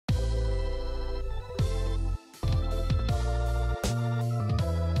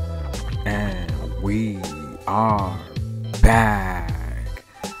we are back.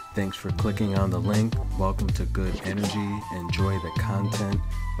 Thanks for clicking on the link. Welcome to Good Energy. Enjoy the content,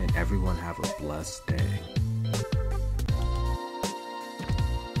 and everyone have a blessed day.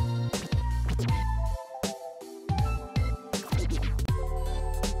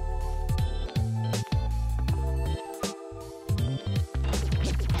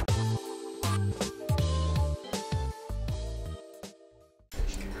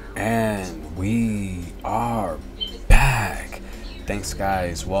 And we are back. Thanks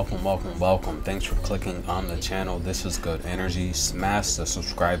guys, welcome. Thanks for clicking on the channel. This is Good Energy. Smash the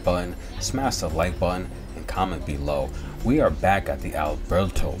subscribe button, smash the like button, and comment below. We are back at the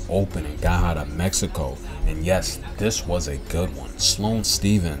Alberto Open in Guadalajara, Mexico, and yes, this was a good one. Sloane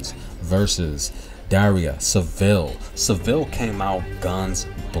Stephens versus Daria Saville. Saville came out guns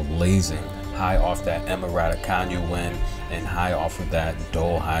blazing, high off that Emma Raducanu win and high off of that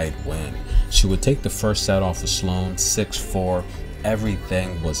Dolehide win. She would take the first set off of Sloane 6-4.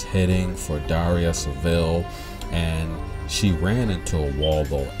 Everything was hitting for Daria Saville, and she ran into a wall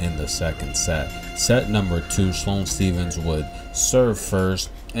though in the second set. Set number 2, Sloane Stephens would serve first,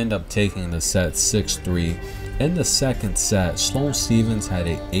 end up taking the set 6-3. In the second set, Sloane Stephens had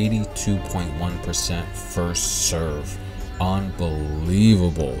a 82.1% first serve.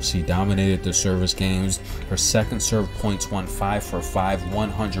 Unbelievable. She dominated the service games. Her second serve points won 5 for 5,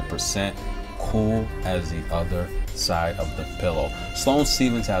 100%, cool as the other side of the pillow. Sloane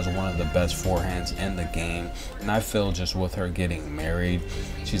Stephens has one of the best forehands in the game, and I feel just with her getting married,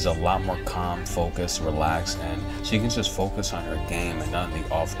 she's a lot more calm, focused, relaxed, and she can just focus on her game and none of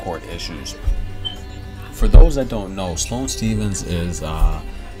the off-court issues. For those that don't know, Sloane Stephens is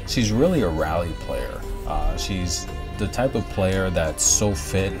she's really a rally player. She's the type of player that's so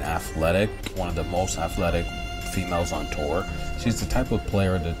fit and athletic, one of the most athletic females on tour. She's the type of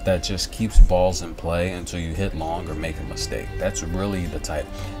player that just keeps balls in play until you hit long or make a mistake. That's really the type.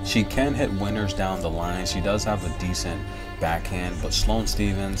 She can hit winners down the line. She does have a decent backhand, but Sloane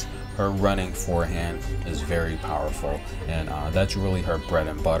Stephens, her running forehand is very powerful, and that's really her bread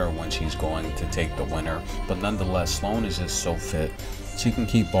and butter when she's going to take the winner. But nonetheless, Sloane is just so fit. She can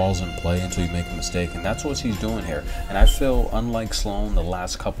keep balls in play until you make a mistake, and that's what she's doing here. And I feel, unlike Sloane the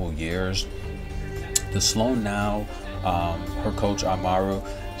last couple years, the Sloane now, her coach Amaru,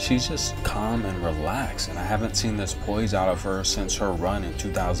 she's just calm and relaxed, and I haven't seen this poise out of her since her run in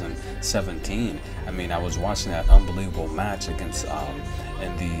 2017. I mean, I was watching that unbelievable match against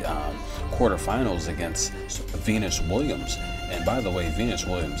in the quarterfinals against Venus Williams. And by the way, Venus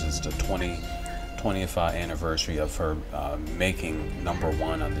Williams is the 20th anniversary of her making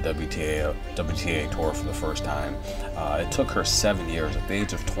 #1 on the WTA tour for the first time. It took her 7 years. At the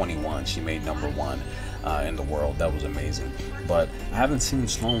age of 21, she made #1 in the world. That was amazing. But I haven't seen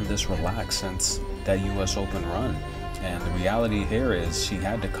Sloane this relaxed since that US Open run. And the reality here is she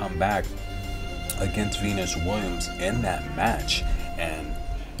had to come back against Venus Williams in that match.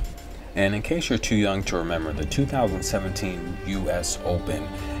 And in case you're too young to remember, the 2017 US Open,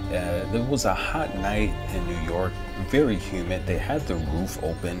 there was a hot night in New York, very humid. They had the roof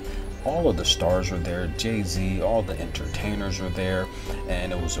open. All of the stars were there, Jay-Z, all the entertainers were there,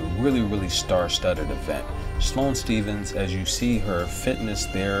 and it was a really, really star-studded event. Sloane Stephens, as you see her fitness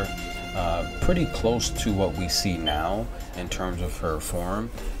there, pretty close to what we see now in terms of her form.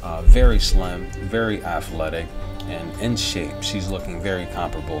 Very slim, very athletic, and in shape. She's looking very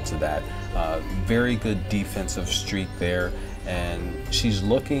comparable to that. Very good defensive streak there, and she's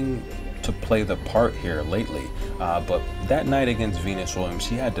looking to play the part here lately. But that night against Venus Williams,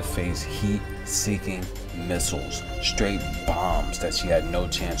 she had to face heat-seeking missiles, straight bombs that she had no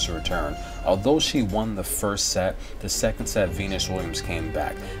chance to return. Although she won the first set, the second set, Venus Williams came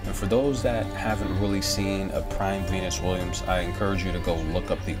back. And for those that haven't really seen a prime Venus Williams, I encourage you to go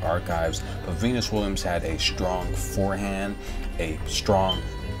look up the archives. But Venus Williams had a strong forehand, a strong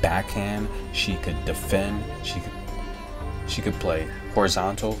backhand. She could defend, she could play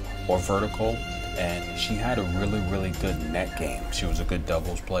horizontal or vertical, and she had a really, really good net game. She was a good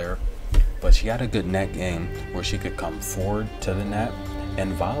doubles player, but she had a good net game where she could come forward to the net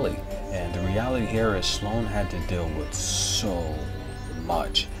and volley. And the reality here is Sloane had to deal with so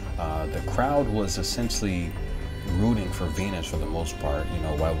much. The crowd was essentially rooting for Venus for the most part. You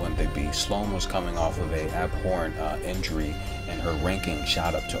know, why wouldn't they be? Sloane was coming off of a abhorrent injury, and her ranking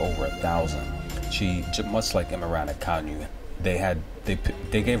shot up to over 1,000. She, much like Emma Raducanu,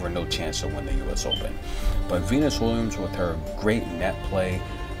 they gave her no chance to win the US Open. But Venus Williams, with her great net play,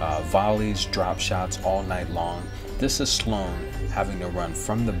 volleys, drop shots all night long, this is Sloane having to run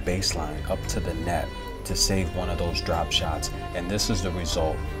from the baseline up to the net to save one of those drop shots, and this is the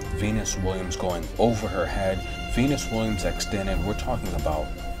result. Venus Williams going over her head. Venus Williams extended, we're talking about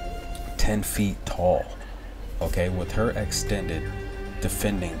 10 feet tall, okay, with her extended,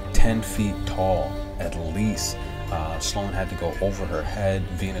 defending 10 feet tall at least. Sloane had to go over her head.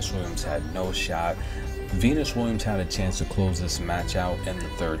 Venus Williams had no shot. Venus Williams had a chance to close this match out in the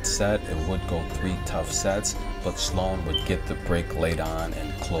third set. It would go 3 tough sets, but Sloane would get the break late on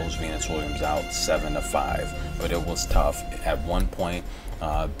and close Venus Williams out 7-5. But it was tough. At one point,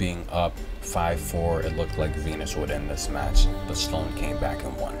 being up 5-4, it looked like Venus would end this match, but Sloane came back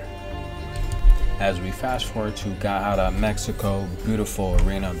and won. As we fast forward to Guadalajara, Mexico, beautiful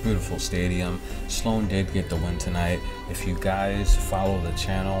arena, beautiful stadium. Sloane did get the win tonight. If you guys follow the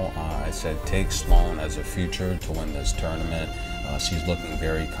channel, I said take Sloane as a future to win this tournament. She's looking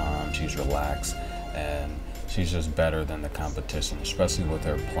very calm, she's relaxed, and she's just better than the competition, especially with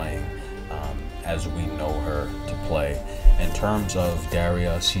her playing as we know her to play. In terms of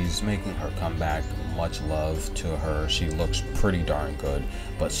Daria, she's making her comeback. Much love to her. She looks pretty darn good,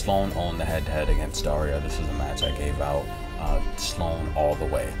 but Sloane owned the head-to-head against Daria. This is a match I gave out Sloane all the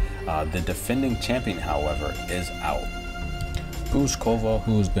way. The defending champion, however, is out. Bouzkova,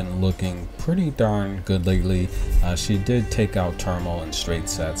 who's been looking pretty darn good lately, she did take out Turmo in straight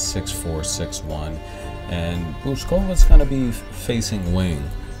sets, 6-4, 6-1, and Bouzkova's going to be facing Wang.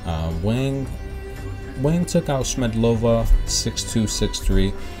 Wang took out Smedlova 6-2,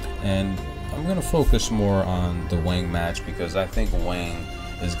 6-3, and I'm going to focus more on the Wang match because I think Wang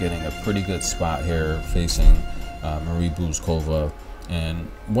is getting a pretty good spot here facing Marie Bouzkova. And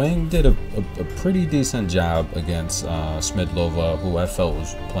Wang did a pretty decent job against Smedlova, who I felt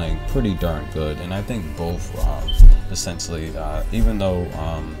was playing pretty darn good. And I think both essentially, even though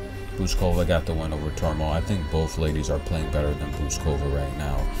Bouzkova got the win over Turmo, I think both ladies are playing better than Bouzkova right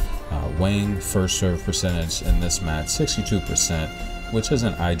now. Wang first serve percentage in this match, 62%, which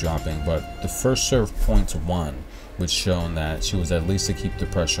isn't eye-dropping, but the first serve points won, which shown that she was at least to keep the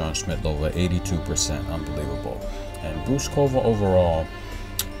pressure on Smedlova, 82%, unbelievable. And Bouzkova overall,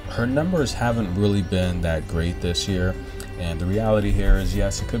 her numbers haven't really been that great this year, and the reality here is,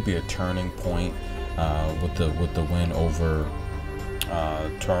 yes, it could be a turning point with the win over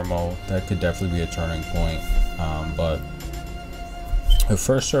Turmo. That could definitely be a turning point, but her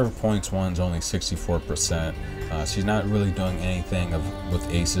first serve points won is only 64%. She's not really doing anything with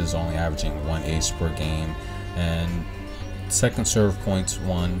aces, only averaging 1 ace per game. And second serve points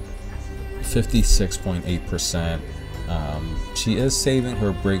won, 56.8%. She is saving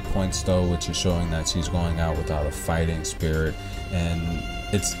her break points though, which is showing that she's going out without a fighting spirit. And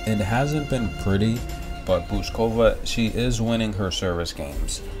it hasn't been pretty, but Bouzkova, she is winning her service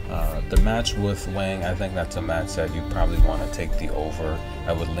games. The match with Wang, I think that's a match that you probably want to take the over.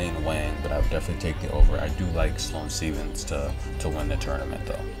 I would lean Wang, but I would definitely take the over. I do like Sloane Stephens to win the tournament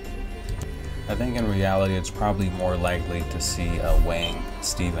though. I think in reality it's probably more likely to see a Wang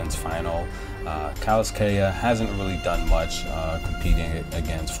Stephens final. Kaliskaya hasn't really done much competing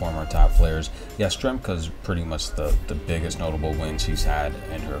against former top players. Yastremka's pretty much the biggest notable win she's had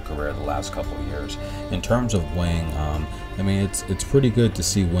in her career the last couple of years. In terms of Wang, I mean, it's pretty good to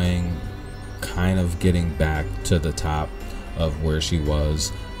see Wang kind of getting back to the top of where she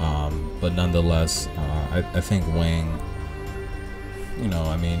was, but nonetheless, I think Wang, you know,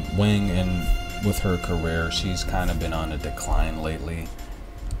 I mean, Wang, and with her career, she's kind of been on a decline lately.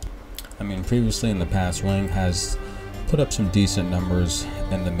 I mean, previously in the past, Wang has put up some decent numbers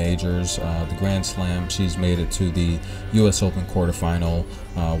in the majors. The Grand Slam, she's made it to the US Open quarterfinal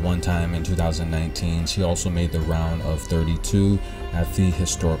one time in 2019. She also made the round of 32 at the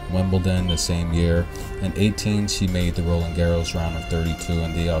historic Wimbledon the same year. In 18, she made the Roland Garros round of 32.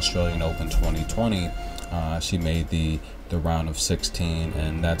 In the Australian Open 2020, she made the round of 16,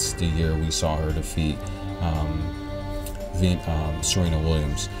 and that's the year we saw her defeat Serena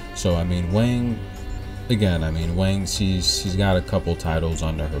Williams. So I mean, Wang, again, I mean, Wang, she's got a couple titles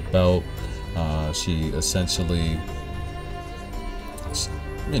under her belt. She essentially,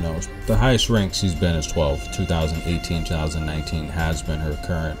 you know, the highest rank she's been is 12. 2018, 2019 has been her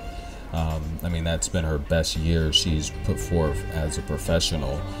current. I mean, that's been her best year she's put forth as a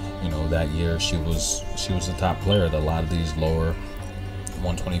professional. You know, that year she was the top player at a lot of these lower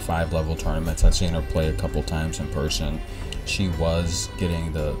 125 level tournaments. I've seen her play a couple times in person. She was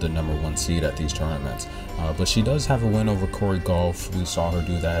getting the #1 seed at these tournaments, but she does have a win over Corey Golf. We saw her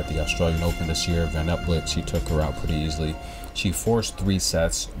do that at the Australian Open this year. Van Upwick, she took her out pretty easily. She forced 3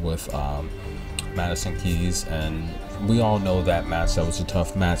 sets with Madison Keys, and we all know that match. That was a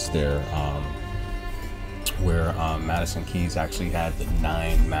tough match there. where Madison Keys actually had the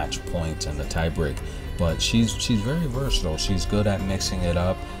 9 match points and the tiebreak. But she's very versatile. She's good at mixing it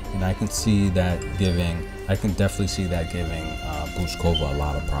up, and I can definitely see that giving Bushkova a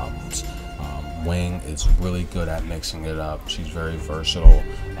lot of problems. Wang is really good at mixing it up. She's very versatile.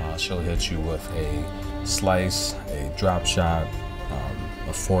 She'll hit you with a slice, a drop shot,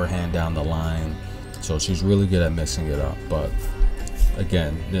 a forehand down the line. So she's really good at mixing it up. But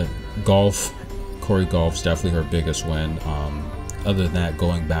again, the Corey Golf's definitely her biggest win. Other than that,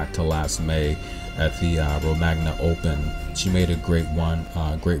 going back to last May at the Romagna Open, she made a great run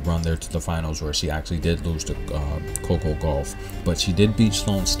there to the finals, where she actually did lose to Coco Gauff, but she did beat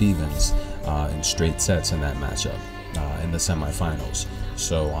Sloane Stephens in straight sets in that matchup in the semifinals.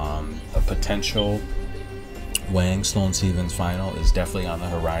 So a potential Wang Sloane Stephens final is definitely on the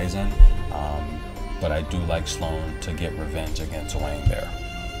horizon, but I do like Sloane to get revenge against Wang there.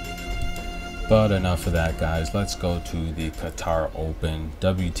 But enough of that, guys. Let's go to the Qatar Open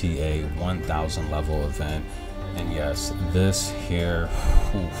WTA 1000 level event. And yes, this here,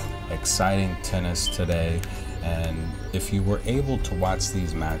 exciting tennis today. And if you were able to watch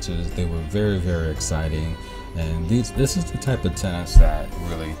these matches, they were very, very exciting. And this is the type of tennis that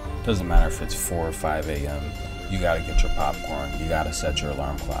really doesn't matter if it's 4 or 5 a.m. You got to get your popcorn, you got to set your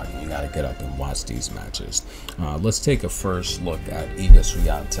alarm clock, and you got to get up and watch these matches. Let's take a first look at Iga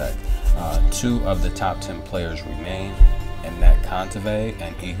Swiatek. 2 of the top 10 players remain, Anett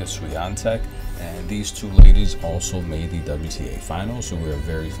and Iga Swiatek. And these 2 ladies also made the WTA finals, so we're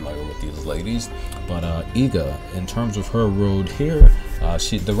very familiar with these ladies. But Iga, in terms of her road here,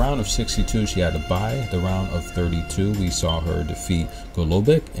 the round of 62 she had to bye. The round of 32 we saw her defeat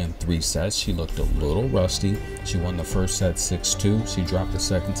Golubic in 3 sets. She looked a little rusty. She won the first set 6-2. She dropped the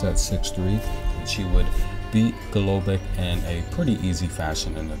second set 6-3, and she would beat Golubic in a pretty easy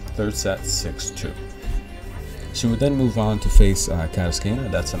fashion in the third set 6-2. She would then move on to face Kataskina.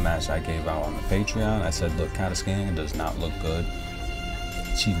 That's a match I gave out on the Patreon. I said, look, Kataskina does not look good.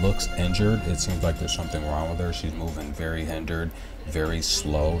 She looks injured. It seems like there's something wrong with her. She's moving very hindered, very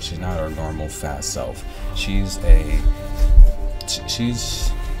slow. She's not her normal fast self. She's a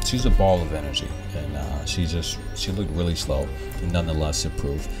ball of energy, and she looked really slow, and nonetheless it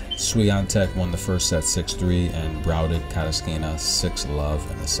proved. Swiatek won the first set 6-3 and routed Kataskina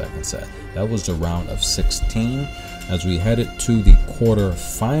 6-love in the second set. That was the round of 16. As we headed to the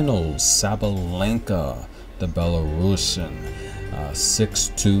quarterfinals, Sabalenka, the Belarusian,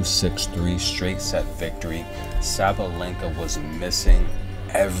 6-2, 6-3 straight set victory. Sabalenka was missing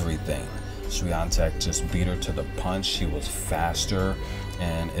everything. Swiatek just beat her to the punch. She was faster,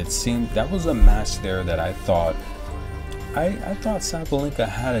 and it seemed that was a match there that I thought Sabalenka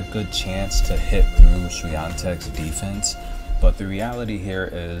had a good chance to hit through Swiatek's defense, but the reality here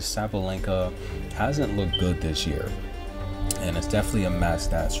is Sabalenka hasn't looked good this year, and it's definitely a match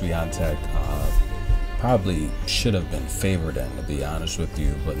that Swiatek probably should have been favored in, to be honest with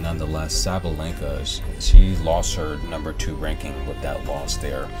you. But nonetheless, Sabalenka, she lost her number 2 ranking with that loss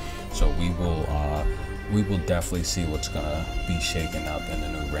there. So we will definitely see what's gonna be shaken up in the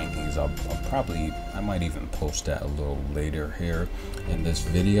new rankings. I might even post that a little later here in this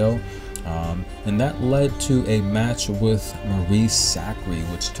video. And that led to a match with Marie Sacre,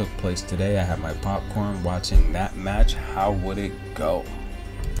 which took place today. I had my popcorn watching that match. How would it go?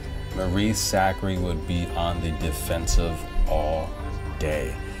 Marie Sacre would be on the defensive all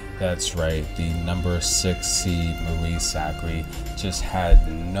day. That's right, the number 6 seed Marie Sacre just had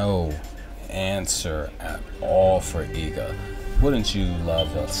no answer at all for Iga. Wouldn't you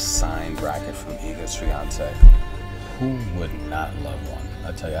love a signed bracket from Iga Swiatek? Who would not love one?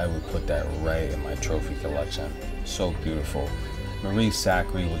 I tell you, I would put that right in my trophy collection. So beautiful. Marie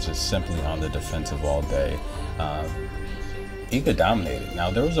Sacre was just simply on the defensive all day. Iga dominated. Now,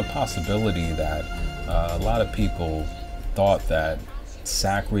 there was a possibility that a lot of people thought that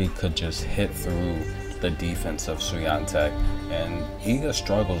Sacre could just hit through the defense of Swiatek, and Iga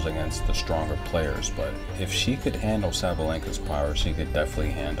struggles against the stronger players, but if she could handle Sabalenka's power, she could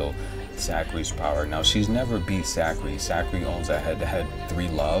definitely handle Sacre's power. Now, she's never beat Sacre. Sacre owns that head-to-head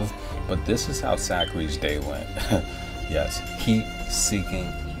 3-love, but this is how Sacre's day went. Yes,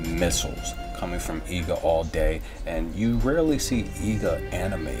 heat-seeking missiles coming from Iga all day, and you rarely see Iga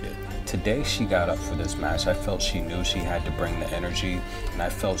animated. Today she got up for this match. I felt she knew she had to bring the energy, and I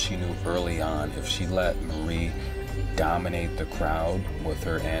felt she knew early on if she let Marie dominate the crowd with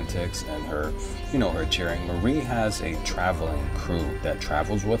her antics and her, her cheering. Marie has a traveling crew that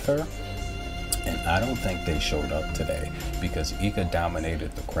travels with her, and I don't think they showed up today because Iga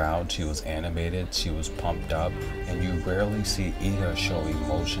dominated the crowd. She was animated, she was pumped up, and you rarely see Iga show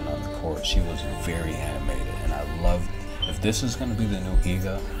emotion on the court. She was very animated. love, if this is going to be the new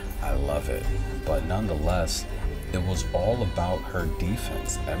Iga, I love it. But nonetheless, it was all about her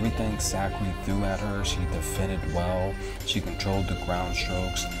defense. Everything Sakkari threw at her, she defended well. She controlled the ground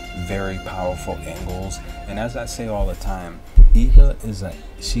strokes, very powerful angles. And as I say all the time, Iga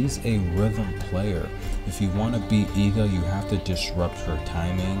she's a rhythm player. If you want to beat Iga, you have to disrupt her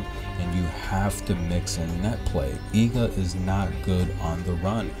timing and you have to mix in net play. Iga is not good on the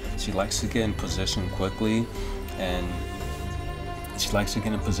run. She likes to get in position quickly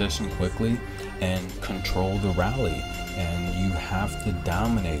and control the rally, and you have to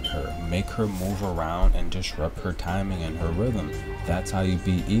dominate her, make her move around and disrupt her timing and her rhythm. That's how you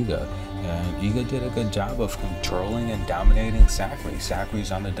beat Iga. And Iga did a good job of controlling and dominating Sakkari.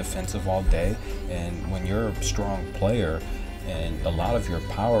 Sakkari's on the defensive all day, and when you're a strong player and a lot of your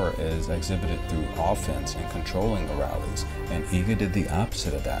power is exhibited through offense and controlling the rallies, and Iga did the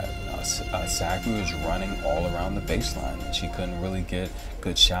opposite of that. Sakkari was running all around the baseline, and she couldn't really get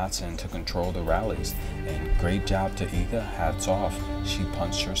good shots in to control the rallies. And great job to Iga, hats off. She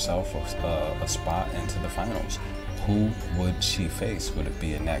punched herself a spot into the finals. Who would she face? Would it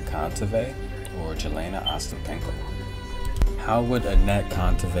be Anett Kontaveit or Jelena Ostapenko? How would Anett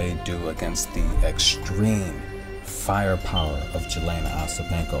Kontaveit do against the extreme firepower of Jelena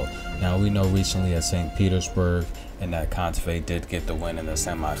Ostapenko? Now, we know recently at St. Petersburg, Anett Kontaveit did get the win in the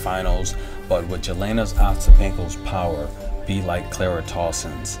semifinals, but would Jelena Ostapenko's power be like Clara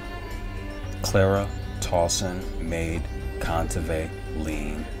Tausson's? Clara Tausson made Kontaveit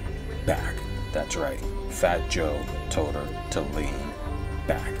lean back. That's right. Fat Joe told her to lean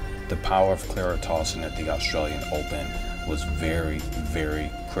back. The power of Clara Tausson at the Australian Open was very,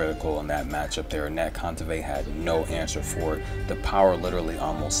 very critical in that matchup there. Anett Kontaveit had no answer for it. The power literally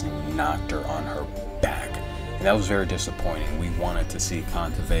almost knocked her on her back. And that was very disappointing. We wanted to see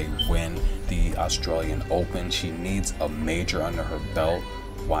Kontaveit win the Australian Open. She needs a major under her belt.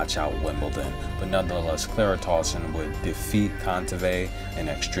 Watch out Wimbledon. But nonetheless, Clara Tausson would defeat Kontaveit in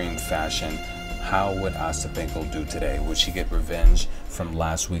extreme fashion. How would Ostapenko do today? Would she get revenge from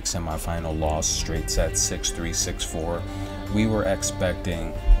last week's semifinal loss, straight set 6-3, 6-4? We were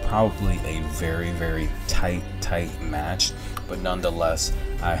expecting probably a very, very tight match, but nonetheless,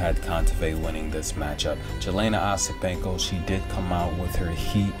 I had Kontaveit winning this matchup. Jelena Ostapenko, she did come out with her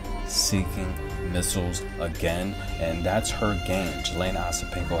heat-seeking missiles again, and that's her game. Jelena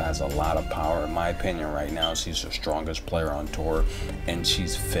Ostapenko has a lot of power. In my opinion, right now, she's the strongest player on tour, and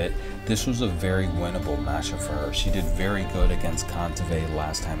she's fit. This was a very winnable matchup for her. She did very good against Kontaveit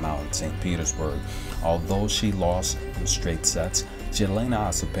last time out in St. Petersburg. Although she lost in straight sets, Jelena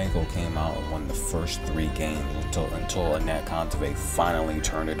Ostapenko came out and won the first 3 games until Anett Kontaveit finally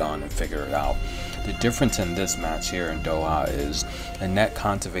turned it on and figured it out. The difference in this match here in Doha is Anett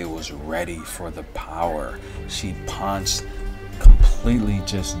Kontaveit was ready for the power. She punched, completely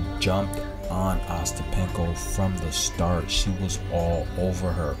just jumped on Ostapenko from the start. She was all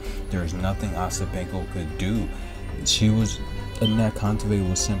over her. There's nothing Ostapenko could do. Anett Kontaveit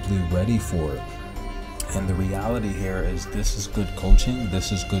was simply ready for it. And the reality here is this is good coaching,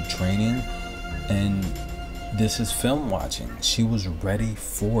 this is good training, and this is film watching. She was ready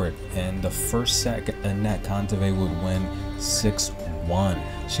for it. And the first set, Anett Kontaveit would win 6-1.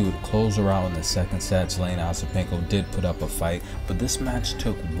 She would close her out in the second set. Jelena Ostapenko did put up a fight, but this match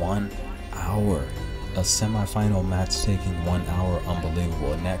took 1 hour. A semifinal match taking 1 hour,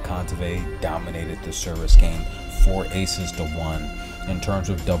 unbelievable. Anett Kontaveit dominated the service game, 4 aces to 1. In terms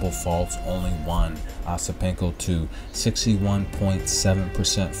of double faults, only 1. Ostapenko to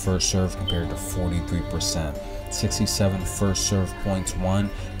 61.7% first serve compared to 43%. 67 first serve points won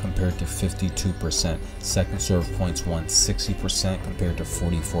compared to 52%. Second serve points won 60% compared to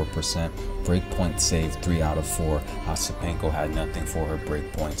 44%. Break points saved 3 out of 4. Ostapenko had nothing for her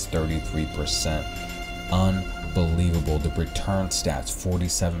break points, 33%. Unbelievable. The return stats,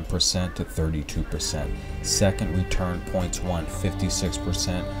 47% to 32%. Second return points won,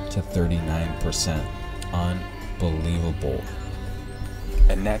 56% to 39%. Unbelievable.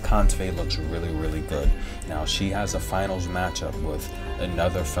 Anett Kontaveit looks really, really good. Now, she has a finals matchup with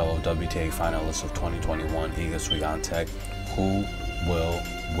another fellow WTA finalist of 2021, Iga Swiatek. Who will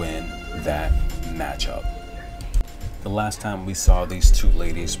win that matchup? The last time we saw these two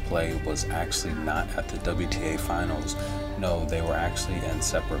ladies play was actually not at the WTA finals. No, they were actually in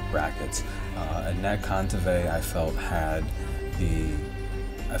separate brackets. Anett Kontaveit, I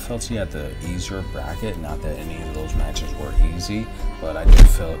felt she had the easier bracket. Not that any of those matches were easy, but I did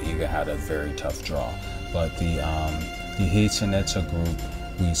feel Iga had a very tough draw. But the Hiechenetza group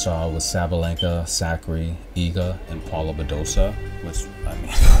we saw was Sabalenka, Sakkari, Iga, and Paula Badosa, which, I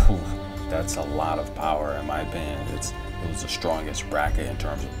mean, That's a lot of power in my opinion. It was the strongest bracket in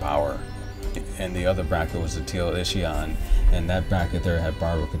terms of power. And the other bracket was the Teal Ishian, and that bracket there had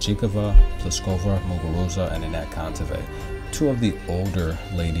Barbara Krejcikova, Pliskova, Muguruza, and Anett Kontaveit. Two of the older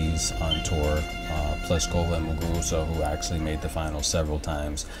ladies on tour, Pliskova and Muguruza, who actually made the finals several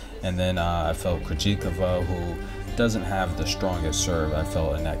times. And then I felt Krejcikova, who doesn't have the strongest serve. I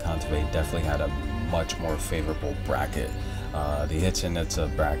felt Anett Kontaveit definitely had a much more favorable bracket. The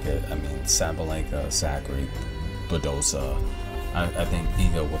Hitchinitsa bracket, I mean, Sabalenka, Sakkari, Badosa. I think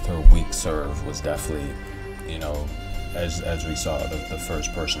Iga with her weak serve was definitely, you know, as we saw, the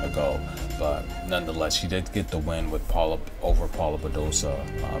first person to go. But nonetheless, she did get the win with over Paula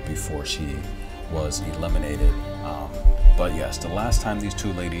Badosa before she was eliminated. But yes, the last time these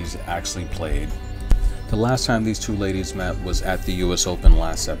two ladies actually played, the last time these two ladies met was at the US Open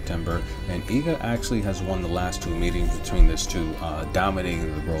last September, and Iga actually has won the last two meetings between these two,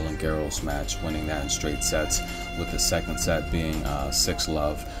 dominating the Roland Garros match, winning that in straight sets, with the second set being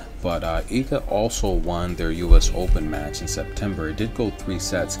 6-love. But Iga also won their US Open match in September. It did go 3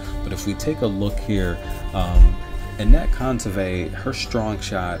 sets, but if we take a look here, Anett Kontaveit, her strong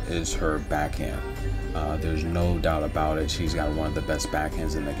shot is her backhand. There's no doubt about it. She's got one of the best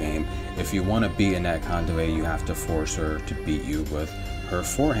backhands in the game. If you want to beat Anett Kontaveit, you have to force her to beat you with her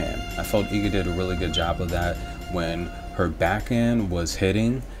forehand. I felt Iga did a really good job of that when her backhand was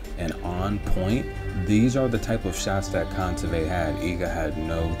hitting and on point. These are the type of shots that Kontaveit had. Iga had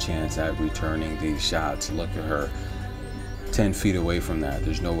no chance at returning these shots. Look at her, 10 feet away from that.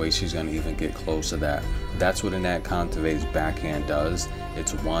 There's no way she's going to even get close to that. That's what Anett Kontaveit's backhand does.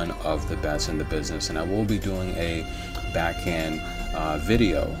 It's one of the best in the business, and I will be doing a backhand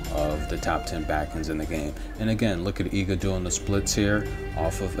video of the top 10 backhands in the game. And again, look at Iga doing the splits here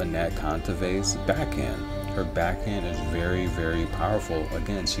off of Anett Kontaveit's backhand. Her backhand is very, very powerful.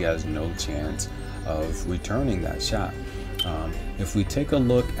 Again, she has no chance of returning that shot. If we take a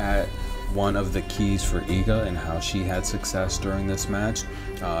look at one of the keys for Iga and how she had success during this match,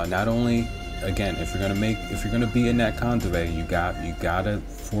 not only, again, if you're gonna beat Anett Kontaveit, you gotta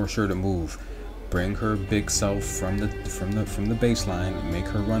force her to move, bring her big self from the baseline, make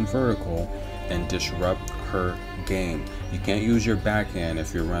her run vertical, and disrupt her game. You can't use your backhand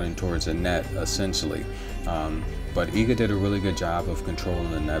if you're running towards a net, essentially. But Iga did a really good job of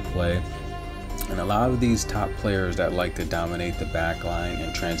controlling the net play. And a lot of these top players that like to dominate the back line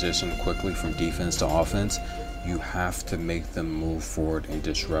and transition quickly from defense to offense, you have to make them move forward and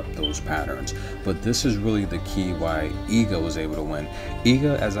disrupt those patterns. But this is really the key why Iga was able to win.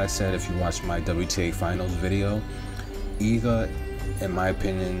 Iga, as I said, if you watch my WTA Finals video, Iga, in my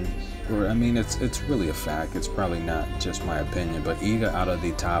opinion, or I mean, it's really a fact, it's probably not just my opinion, but Iga, out of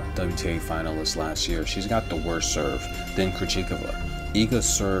the top WTA finalists last year, she's got the worst serve than Krejcikova. Iga's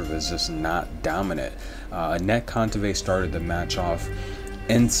serve is just not dominant. Anett Kontaveit started the match off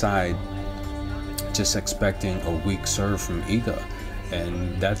inside, just expecting a weak serve from Iga,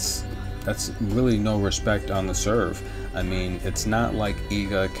 and that's really no respect on the serve. I mean, it's not like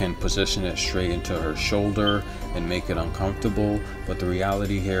Iga can position it straight into her shoulder and make it uncomfortable, but the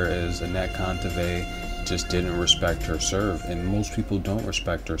reality here is Anett Kontaveit just didn't respect her serve, and most people don't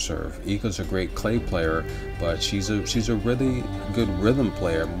respect her serve. Iga's a great clay player, but she's a really good rhythm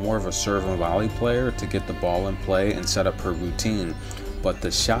player, more of a serve and volley player to get the ball in play and set up her routine. But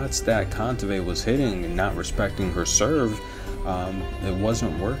the shots that Kontaveit was hitting and not respecting her serve, it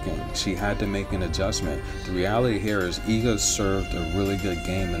wasn't working. She had to make an adjustment. The reality here is Iga served a really good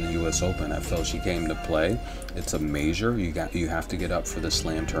game in the US Open. I felt she came to play. It's a major. You have to get up for the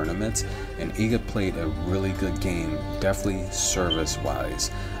slam tournaments, and Iga played a really good game, definitely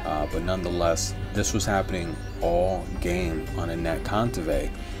service-wise. But nonetheless, this was happening all game on Anett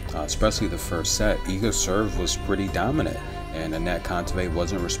Kontaveit, especially the first set. Iga's serve was pretty dominant, and Anett Kontaveit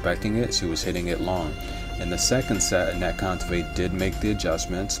wasn't respecting it. She was hitting it long. In the second set, Anett Kontaveit did make the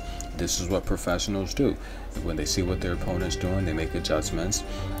adjustments. This is what professionals do. When they see what their opponent's doing, they make adjustments.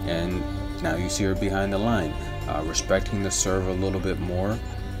 And now you see her behind the line, respecting the serve a little bit more.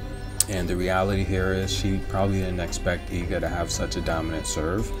 And the reality here is she probably didn't expect Iga to have such a dominant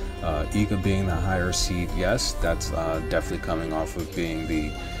serve. Iga being the higher seed, yes, that's definitely coming off of being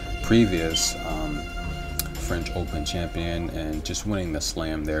the previous French Open champion and just winning the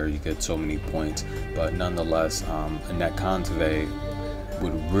slam there. You get so many points, but nonetheless, Anett Kontaveit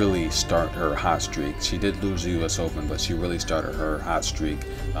would really start her hot streak. She did lose the US Open, but she really started her hot streak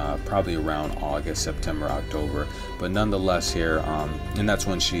probably around August, September, October. But nonetheless here, and that's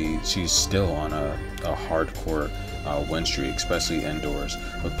when she's still on a hardcore win streak, especially indoors.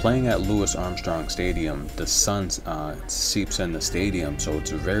 But playing at Louis Armstrong Stadium, the sun seeps in the stadium, so it's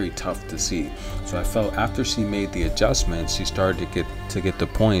very tough to see. So I felt after she made the adjustments, she started to get the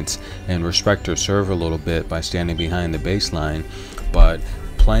points and respect her serve a little bit by standing behind the baseline. But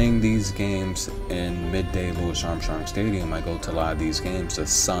playing these games in midday Louis Armstrong Stadium, I go to a lot of these games, the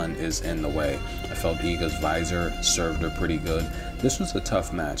sun is in the way. I felt Iga's visor served her pretty good. This was a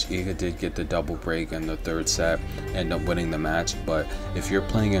tough match. Iga did get the double break in the third set, end up winning the match, but if you're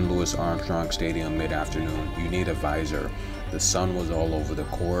playing in Louis Armstrong Stadium mid-afternoon, you need a visor. The sun was all over the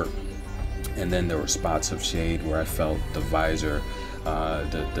court, and then there were spots of shade where I felt the visor,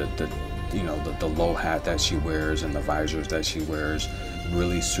 the low hat that she wears and the visors that she wears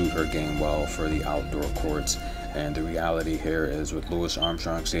really suit her game well for the outdoor courts. And the reality here is, with Louis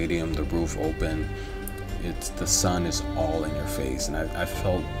Armstrong Stadium, the roof open, the sun is all in your face. And I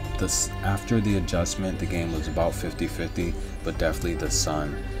felt this after the adjustment, the game was about 50-50, but definitely the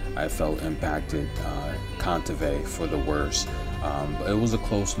sun, I felt impacted Kontaveit for the worse. But it was a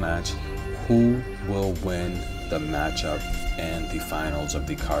close match. Who will win the matchup in the finals of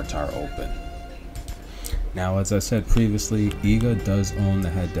the Qatar Open? Now, as I said previously, Iga does own the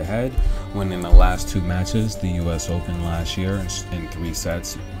head-to-head, winning the last two matches, the US Open last year in 3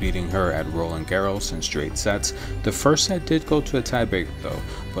 sets, beating her at Roland Garros in straight sets. The first set did go to a tiebreaker though,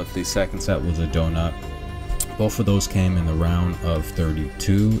 but the second set was a donut. Both of those came in the round of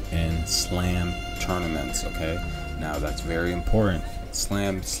 32 in slam tournaments, okay? Now that's very important.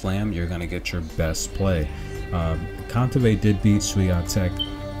 Slam, you're gonna get your best play. Kontaveit did beat Swiatek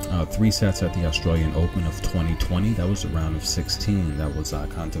 3 sets at the Australian Open of 2020. That was a round of 16. That was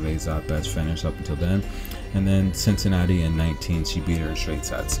Kontaveit's best finish up until then. And then Cincinnati in 19, she beat her in straight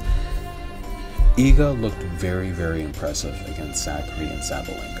sets. Iga looked very, very impressive against Sakkari and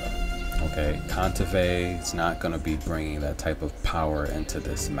Sabalenka. Okay, Kontaveit's not going to be bringing that type of power into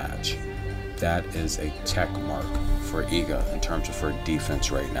this match. That is a check mark for Iga in terms of her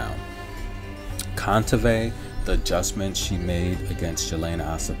defense right now. Kontaveit, the adjustments she made against Jelena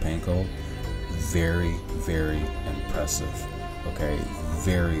Ostapenko, very, very impressive. Okay,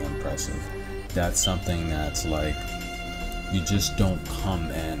 very impressive. That's something that's like, you just don't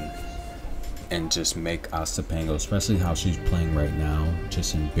come in and just make Ostapenko, especially how she's playing right now,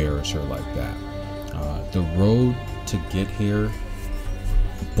 just embarrass her like that. The road to get here,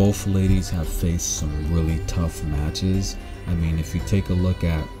 both ladies have faced some really tough matches. I mean, if you take a look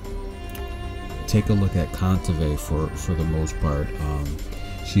at Kontaveit for the most part,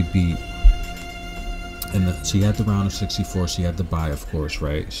 she beat, she had the round of 64, she had the bye, of course,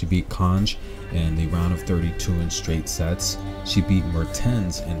 right? She beat Conj in the round of 32 in straight sets. She beat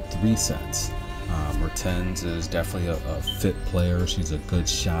Mertens in 3 sets. Mertens is definitely a fit player. She's a good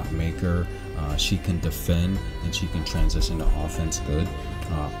shot maker. She can defend and she can transition to offense good.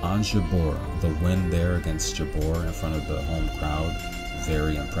 On Jabeur, the win there against Jabeur in front of the home crowd,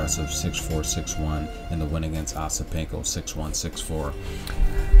 very impressive, 6-4, 6-1, and the win against Ostapenko, 6-1, 6-4.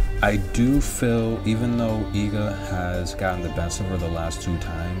 I do feel, even though Iga has gotten the best of her the last 2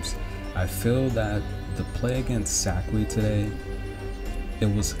 times, I feel that the play against Sakkari today, it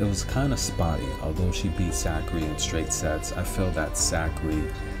was kind of spotty. Although she beat Sakkari in straight sets, I feel that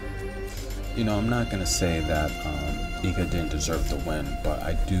Sakkari, you know, I'm not going to say that Iga didn't deserve the win, but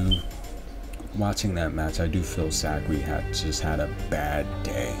I do, watching that match, I do feel Sakkari just had a bad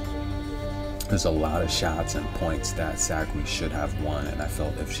day. There's a lot of shots and points that Sakkari should have won, and I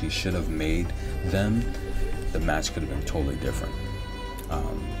felt if she should have made them, the match could have been totally different.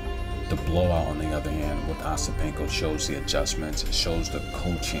 The blowout, on the other hand, with Ostapenko shows the adjustments, it shows the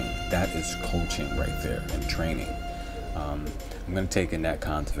coaching. That is coaching right there and training. I'm going to take Anett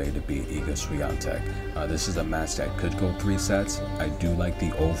Kontaveit to beat Iga Swiatek. This is a match that could go 3 sets. I do like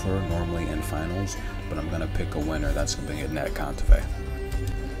the over normally in finals, but I'm going to pick a winner. That's going to be Anett Kontaveit.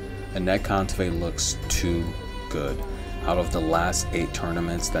 Anett Kontaveit looks too good. Out of the last 8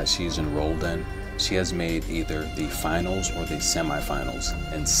 tournaments that she's enrolled in, she has made either the finals or the semifinals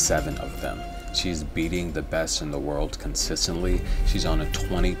in 7 of them. She's beating the best in the world consistently. She's on a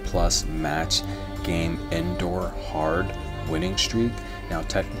 20+ match game indoor hard winning streak. Now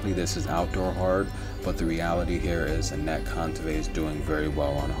technically this is outdoor hard, but the reality here is Anett Kontaveit is doing very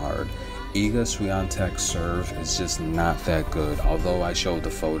well on hard. Iga Swiatek's serve is just not that good. Although I showed the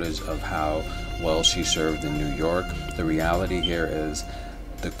footage of how well she served in New York, the reality here is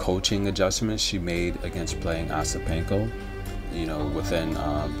the coaching adjustments she made against playing Ostapenko, you know, within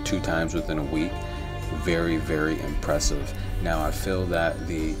 2 times within a week. Very, very impressive. Now I feel that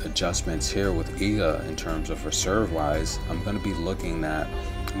the adjustments here with Iga in terms of her serve wise, I'm going to be looking at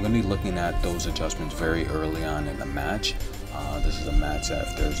those adjustments very early on in the match. This is a match that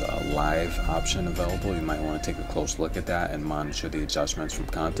if there's a live option available, you might want to take a close look at that and monitor the adjustments from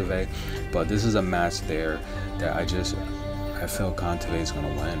Kontaveit. But this is a match there that I feel Kontaveit is going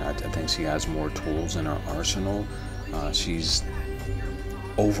to win. I think she has more tools in her arsenal. She's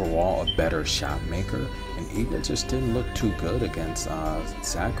overall a better shot maker, and Iga just didn't look too good against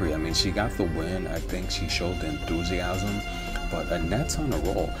Zachary. I mean, she got the win. I think she showed the enthusiasm, but Anett's on a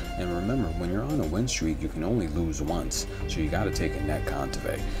roll. And remember, when you're on a win streak, you can only lose once, so you got to take Anett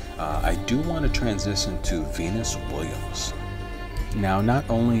Kontaveit. I do want to transition to Venus Williams. Now, not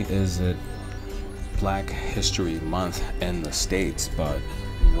only is it Black History Month in the States, but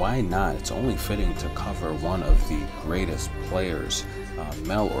why not? It's only fitting to cover one of the greatest players,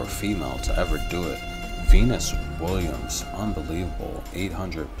 male or female, to ever do it. Venus Williams, unbelievable.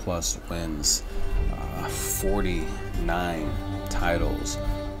 800 plus wins, 49 titles,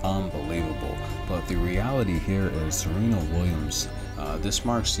 unbelievable. But the reality here is Serena Williams, this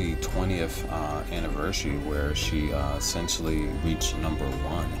marks the 20th anniversary where she essentially reached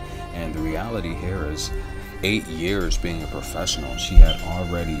 #1. And the reality here is 8 years being a professional, she had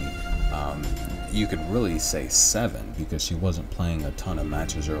already, you could really say 7, because she wasn't playing a ton of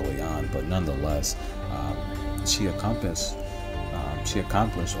matches early on, but nonetheless, she accomplished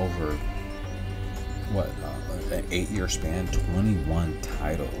over what, an 8-year span, 21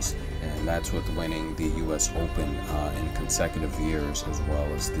 titles, and that's with winning the U.S. Open in consecutive years, as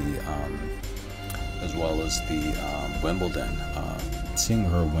well as the Wimbledon. Seeing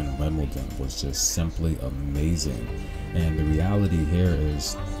her win Wimbledon was just simply amazing. And the reality here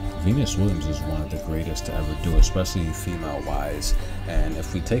is Venus Williams is one of the greatest to ever do, especially female wise. And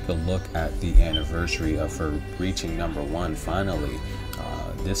if we take a look at the anniversary of her reaching #1 finally,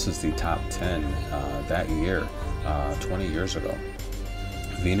 this is the top 10 that year, 20 years ago.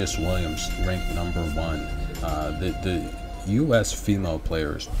 Venus Williams ranked #1. The U.S. female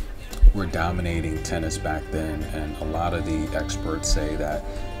players were dominating tennis back then, and a lot of the experts say that,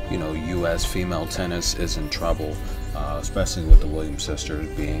 you know, U.S. female tennis is in trouble, especially with the Williams sisters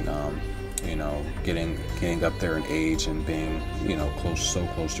being, you know, getting up there in age and being, you know, so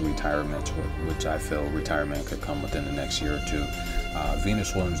close to retirement, which I feel retirement could come within the next year or two.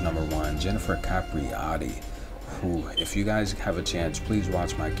 Venus Williams #1, Jennifer Capriati, who, if you guys have a chance, please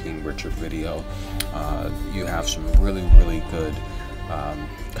watch my King Richard video. You have some really, really good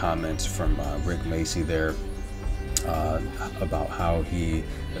comments from Rick Macy there about how he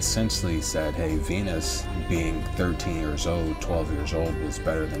essentially said, hey, Venus being 13 years old, 12 years old was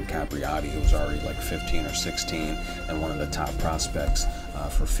better than Capriati, who was already like 15 or 16 and one of the top prospects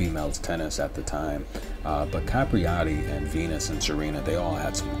for females tennis at the time. But Capriati and Venus and Serena, they all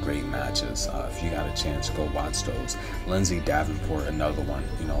had some great matches. If you got a chance, go watch those. Lindsay Davenport, another one.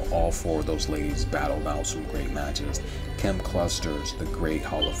 You know, all 4 of those ladies battled out some great matches. Kim Clusters, the great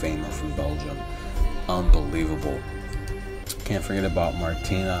Hall of Famer from Belgium, unbelievable. Can't forget about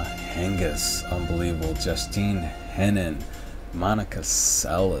Martina Hingis, unbelievable. Justine Henin, Monica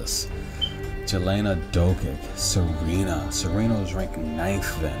Seles, Jelena Dokic, Serena was ranked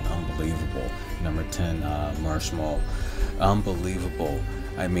 9th then, unbelievable. Number 10, Marshall, unbelievable.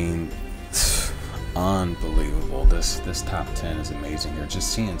 I mean, unbelievable. This top 10 is amazing here.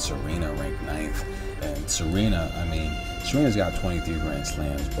 Just seeing Serena ranked 9th, and Serena, I mean, Serena's got 23 Grand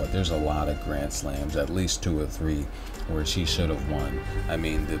Slams, but there's a lot of Grand Slams, at least 2 or 3, where she should have won. I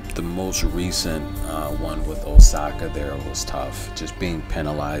mean, the most recent one with Osaka there was tough. Just being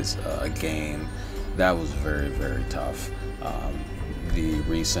penalized a game, that was very, very tough. The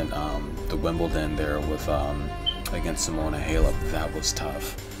recent, the Wimbledon there with against Simona Halep, that was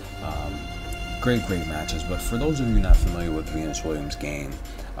tough. Great matches. But for those of you not familiar with Venus Williams' game,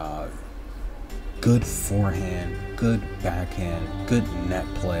 good forehand, good backhand, good net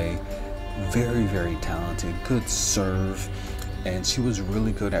play, very, very talented, good serve, and she was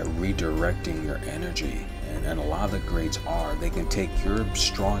really good at redirecting your energy. And a lot of the greats are. They can take your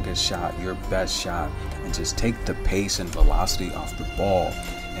strongest shot, your best shot, and just take the pace and velocity off the ball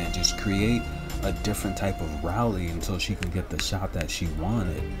and just create a different type of rally until she can get the shot that she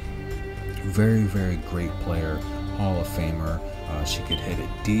wanted. Very, very great player, Hall of Famer. She could hit it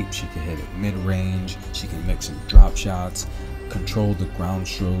deep, she could hit it mid-range, she can mix in drop shots, control the ground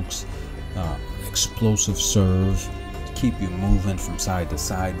strokes, explosive serve, keep you moving from side to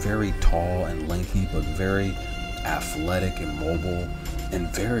side. Very tall and lanky, but very athletic and mobile. and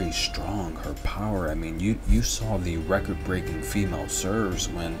very strong. Her power, I mean, you saw the record-breaking female serves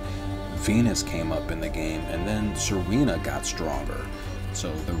when Venus came up in the game, and then Serena got stronger.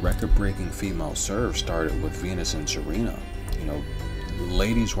 So the record-breaking female serve started with Venus and Serena. You know,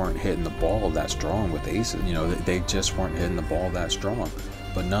 ladies weren't hitting the ball that strong with aces. You know, they just weren't hitting the ball that strong.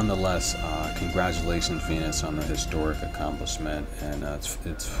 But nonetheless, congratulations, Venus, on the historic accomplishment, and it's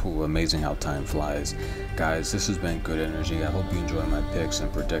amazing how time flies. Guys, this has been Good Energy. I hope you enjoy my picks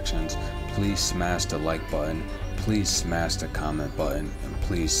and predictions. Please smash the like button, please smash the comment button, and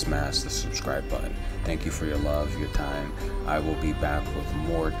please smash the subscribe button. Thank you for your love, your time. I will be back with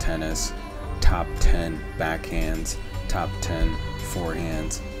more tennis, top 10 backhands, top 10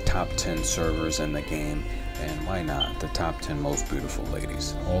 forehands, top 10 servers in the game, and why not the top 10 most beautiful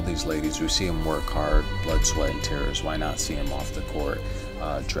ladies. All these ladies, we see them work hard, blood, sweat, and tears. Why not see them off the court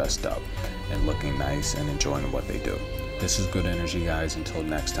dressed up and looking nice and enjoying what they do? This is Good Energy, guys. Until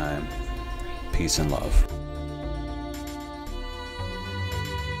next time, peace and love.